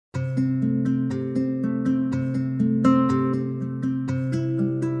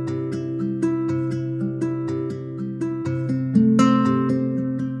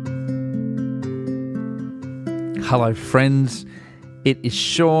Hello friends, it is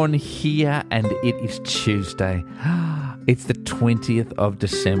Sean here and it is Tuesday. It's the 20th of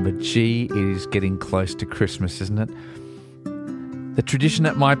December. Gee, it is getting close to Christmas, isn't it? The tradition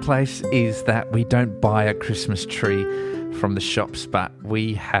at my place is that we don't buy a Christmas tree from the shops, but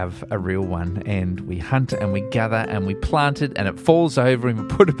we have a real one, and we hunt and we gather and we plant it and it falls over and we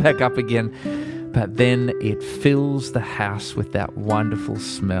put it back up again. But then it fills the house with that wonderful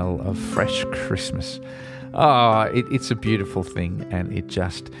smell of fresh Christmas. It's a beautiful thing, and it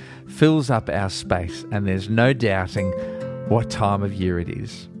just fills up our space, and there's no doubting what time of year it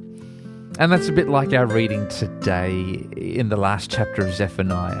is. And that's a bit like our reading today in the last chapter of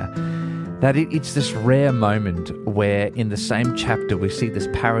Zephaniah, that it's this rare moment where in the same chapter we see this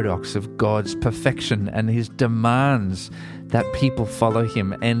paradox of God's perfection and his demands that people follow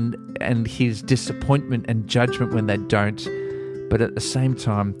him, and his disappointment and judgment when they don't, but at the same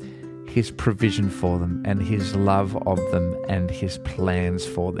time his provision for them and his love of them and his plans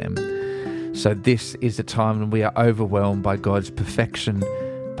for them. So this is a time when we are overwhelmed by God's perfection,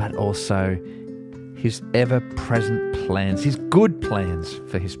 but also his ever-present plans, his good plans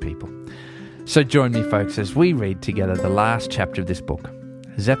for his people. So join me, folks, as we read together the last chapter of this book,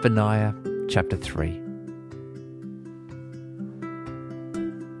 Zephaniah chapter 3.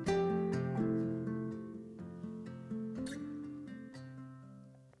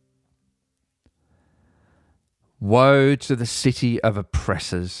 Woe to the city of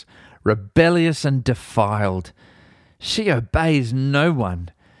oppressors, rebellious and defiled. She obeys no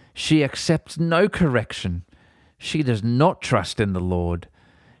one. She accepts no correction. She does not trust in the Lord.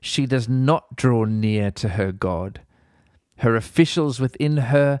 She does not draw near to her God. Her officials within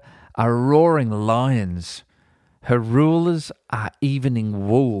her are roaring lions. Her rulers are evening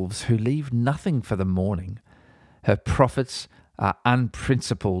wolves who leave nothing for the morning. Her prophets are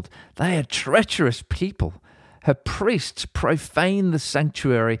unprincipled. They are treacherous people. Her priests profane the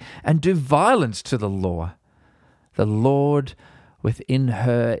sanctuary and do violence to the law. The Lord within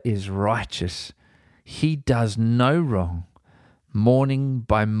her is righteous. He does no wrong. Morning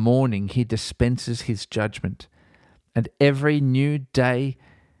by morning he dispenses his judgment, and every new day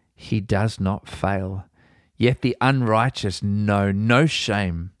he does not fail. Yet the unrighteous know no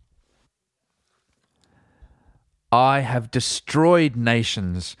shame. I have destroyed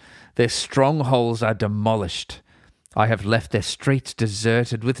nations. Their strongholds are demolished. I have left their streets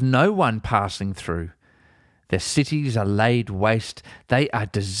deserted with no one passing through. Their cities are laid waste. They are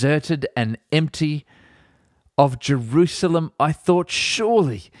deserted and empty. Of Jerusalem I thought,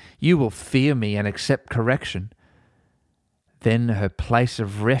 surely you will fear me and accept correction. Then her place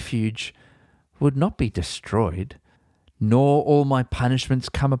of refuge would not be destroyed, nor all my punishments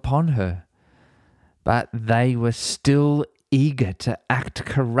come upon her. But they were still eager to act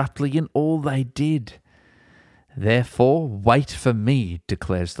corruptly in all they did. Therefore, wait for me,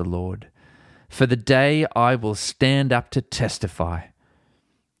 declares the Lord, for the day I will stand up to testify.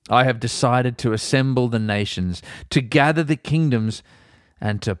 I have decided to assemble the nations, to gather the kingdoms,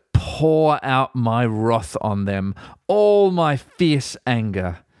 and to pour out my wrath on them, all my fierce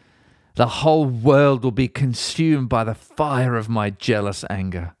anger. The whole world will be consumed by the fire of my jealous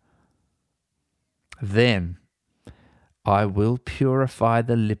anger. Then I will purify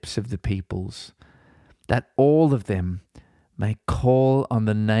the lips of the peoples, that all of them may call on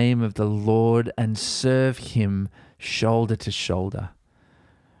the name of the Lord and serve him shoulder to shoulder.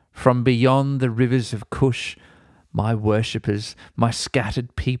 From beyond the rivers of Cush, my worshippers, my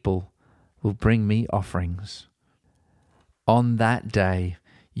scattered people, will bring me offerings. On that day,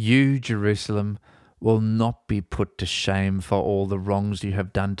 you, Jerusalem, will not be put to shame for all the wrongs you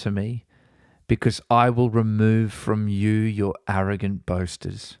have done to me, because I will remove from you your arrogant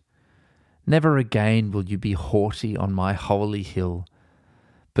boasters. Never again will you be haughty on my holy hill,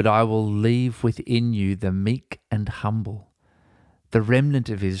 but I will leave within you the meek and humble. The remnant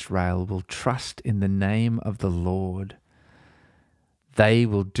of Israel will trust in the name of the Lord. They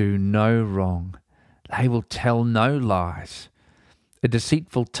will do no wrong. They will tell no lies. A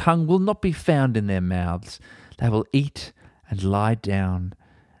deceitful tongue will not be found in their mouths. They will eat and lie down,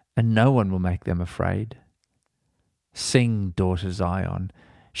 and no one will make them afraid. Sing, daughter Zion.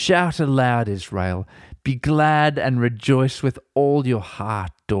 Shout aloud, Israel. Be glad and rejoice with all your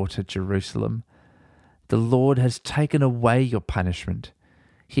heart, daughter Jerusalem. The Lord has taken away your punishment.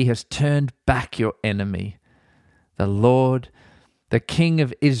 He has turned back your enemy. The Lord, the King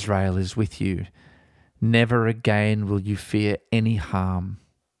of Israel, is with you. Never again will you fear any harm.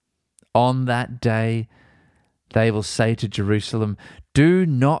 On that day, they will say to Jerusalem, do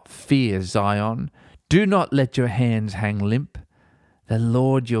not fear, Zion. Do not let your hands hang limp. The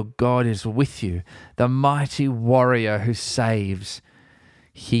Lord your God is with you, the mighty warrior who saves.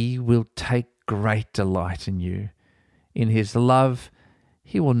 He will take great delight in you. In his love,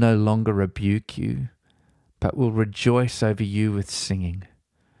 he will no longer rebuke you, but will rejoice over you with singing.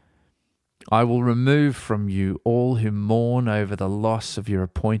 I will remove from you all who mourn over the loss of your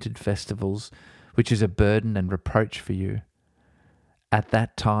appointed festivals, which is a burden and reproach for you. At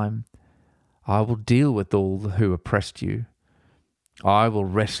that time, I will deal with all who oppressed you. I will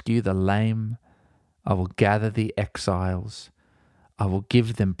rescue the lame. I will gather the exiles. I will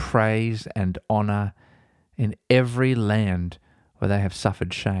give them praise and honor in every land where they have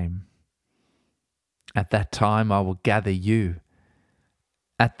suffered shame. At that time I will gather you.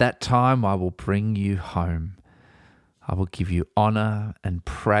 At that time I will bring you home. I will give you honor and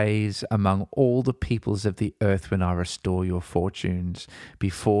praise among all the peoples of the earth when I restore your fortunes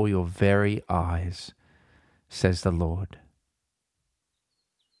before your very eyes, says the Lord.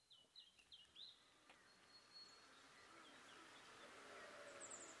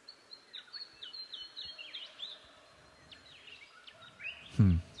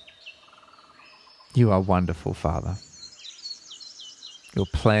 You are wonderful, Father. Your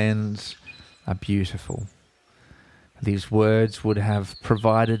plans are beautiful. These words would have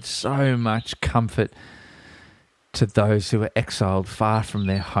provided so much comfort to those who were exiled far from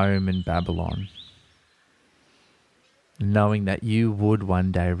their home in Babylon, knowing that you would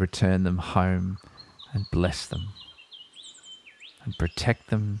one day return them home and bless them and protect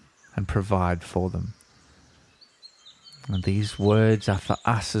them and provide for them. And these words are for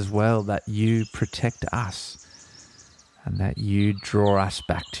us as well, that you protect us and that you draw us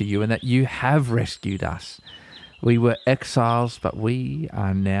back to you and that you have rescued us. We were exiles, but we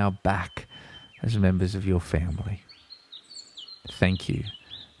are now back as members of your family. Thank you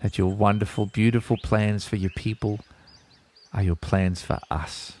that your wonderful, beautiful plans for your people are your plans for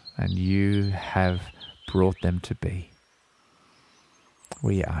us, and you have brought them to be.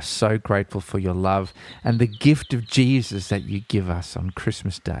 We are so grateful for your love and the gift of Jesus that you give us on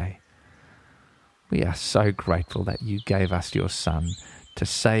Christmas Day. We are so grateful that you gave us your Son to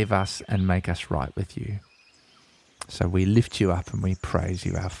save us and make us right with you. So we lift you up and we praise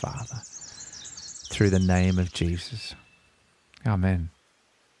you, our Father, through the name of Jesus. Amen.